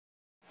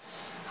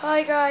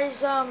Hi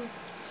guys, I'm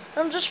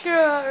just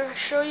gonna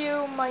show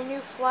you my new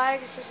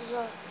flags. This is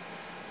a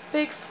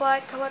big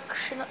flag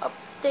collection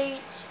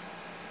update.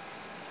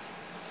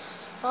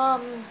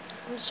 I'm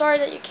sorry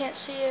that you can't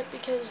see it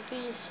because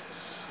these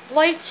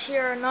lights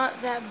here are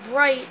not that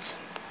bright.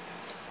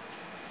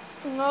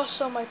 And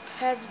also my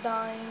pad's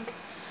dying.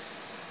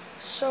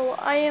 So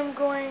I am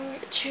going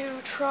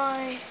to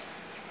try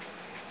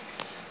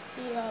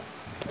the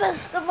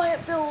best of my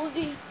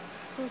ability.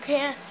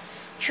 Okay.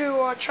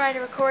 To try to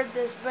record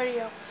this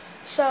video.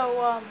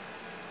 So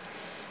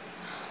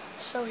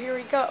here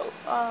we go.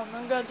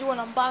 I'm gonna do an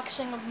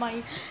unboxing of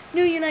my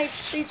new United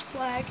States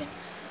flag.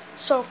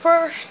 So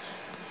first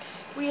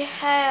we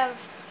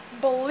have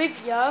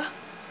Bolivia,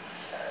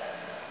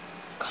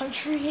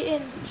 country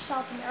in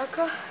South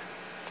America.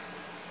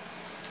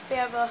 We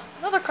have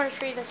another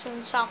country that's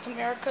in South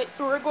America,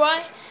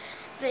 Uruguay.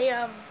 They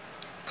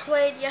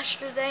played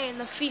yesterday in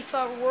the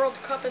FIFA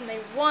World Cup and they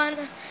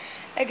won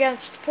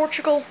against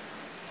Portugal.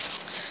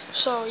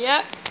 So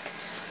yeah,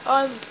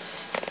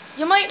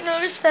 you might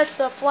notice that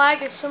the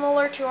flag is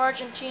similar to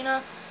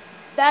Argentina.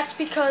 That's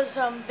because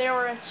they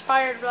were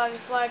inspired by the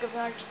flag of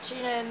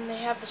Argentina and they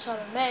have the Son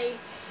of May.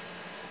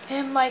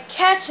 And my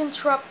cat's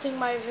interrupting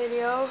my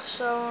video,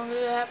 so I'm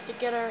gonna have to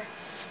get her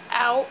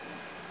out.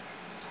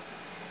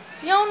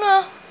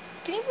 Fiona,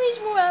 can you please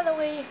move out of the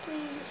way,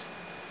 please?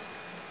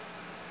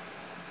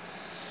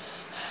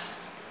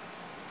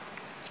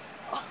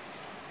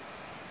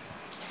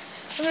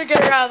 I'm gonna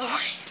get her out of the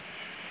way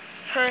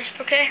first,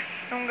 okay?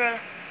 I'm gonna...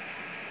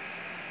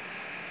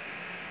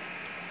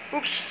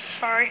 Oops,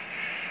 sorry.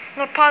 I'm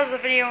gonna pause the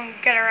video and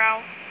get her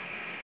out.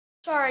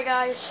 Sorry,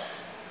 guys.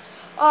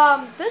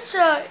 This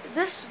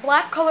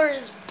black color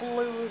is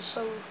blue,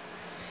 so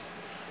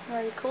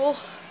very cool.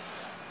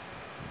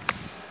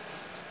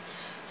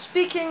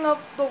 Speaking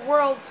of the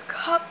World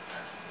Cup,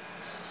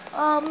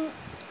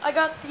 I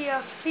got the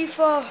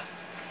FIFA.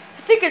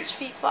 I think it's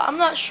FIFA. I'm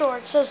not sure.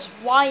 It says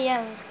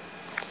YN.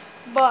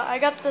 But I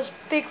got this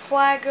big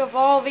flag of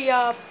all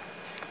the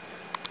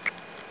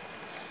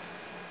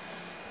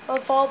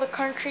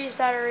countries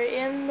that are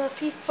in the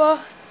FIFA.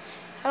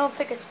 I don't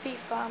think it's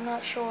FIFA, I'm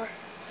not sure.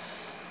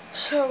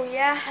 So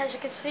yeah, as you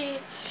can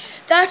see,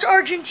 that's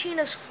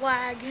Argentina's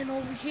flag, and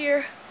over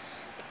here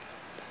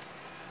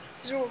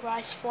is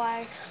Uruguay's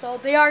flag. So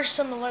they are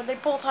similar. They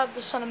both have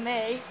the Son of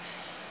May.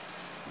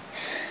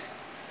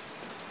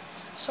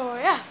 So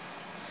yeah.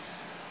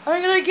 I'm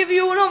gonna give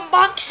you an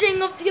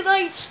unboxing of the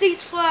United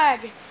States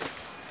flag.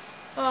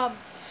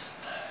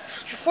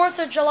 4th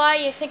of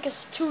July, I think,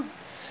 is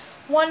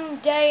one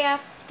day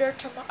after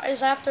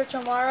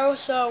tomorrow.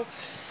 So,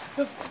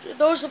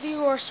 those of you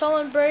who are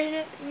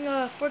celebrating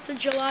 4th of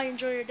July,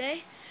 enjoy your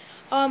day.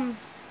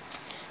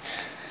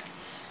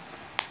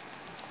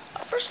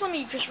 First, let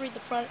me just read the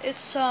front.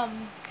 It's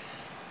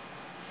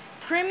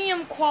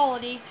premium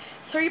quality,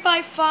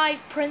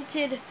 3x5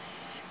 printed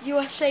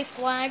USA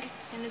flag,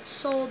 and it's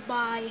sold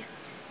by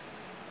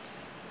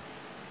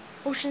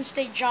Ocean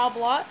State Job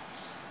Lot.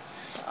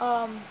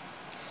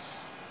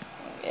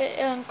 It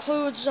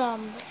includes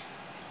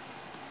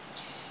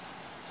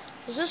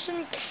does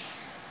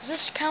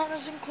this count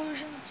as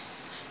inclusion?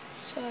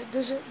 So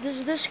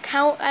does this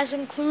count as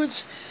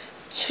includes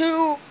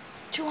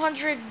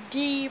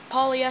 200D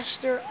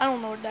polyester? I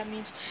don't know what that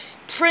means.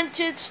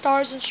 Printed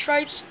stars and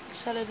stripes,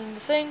 said it in the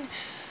thing.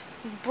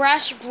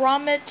 Brass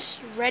grommets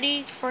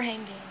ready for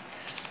hanging.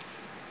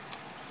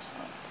 So,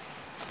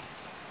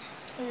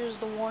 here's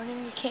the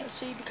warning. You can't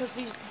see because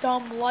these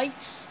dumb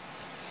lights.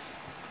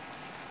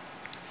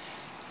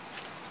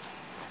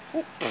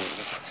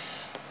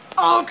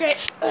 Okay.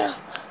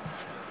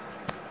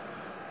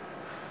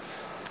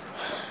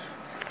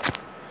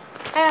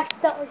 I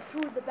accidentally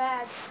threw the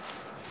bag.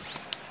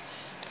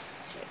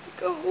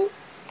 There we go.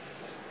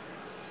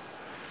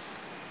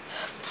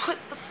 Put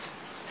the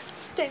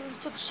thing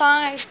to the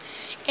side,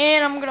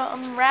 and I'm gonna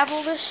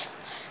unravel this,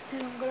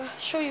 and I'm gonna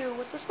show you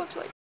what this looks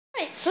like.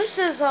 Alright, this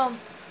is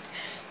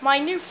my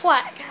new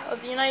flag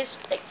of the United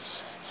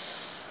States.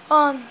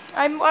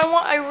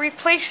 I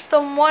replaced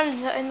the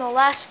one in the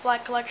last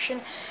flag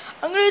collection.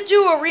 I'm gonna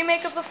do a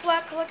remake of the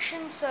flag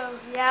collection, so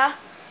yeah.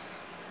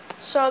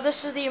 So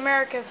this is the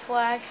American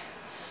flag,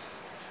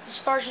 the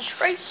stars and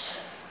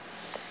stripes,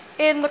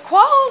 and the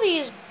quality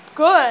is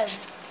good.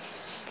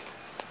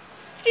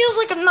 Feels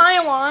like a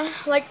nylon,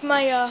 like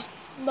my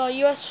the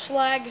U.S.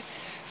 flag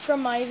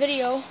from my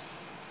video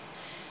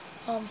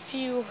a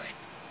few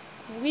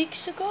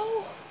weeks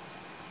ago.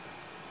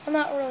 I'm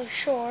not really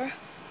sure,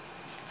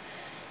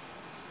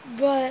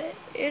 but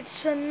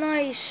it's a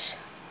nice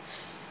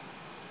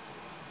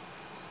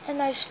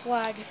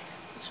flag.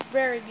 It's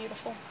very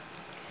beautiful.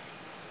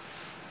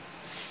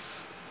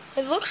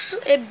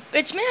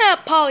 It's made out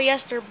of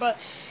polyester, but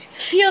it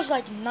feels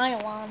like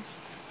nylon.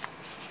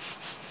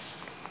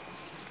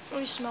 Let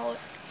me smell it.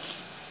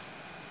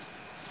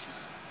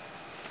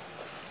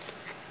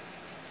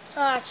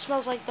 It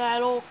smells like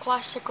that old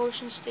classic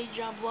Ocean State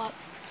Job Lot.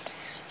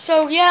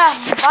 So yeah,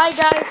 bye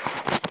guys.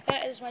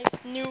 That is my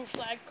new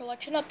flag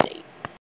collection update.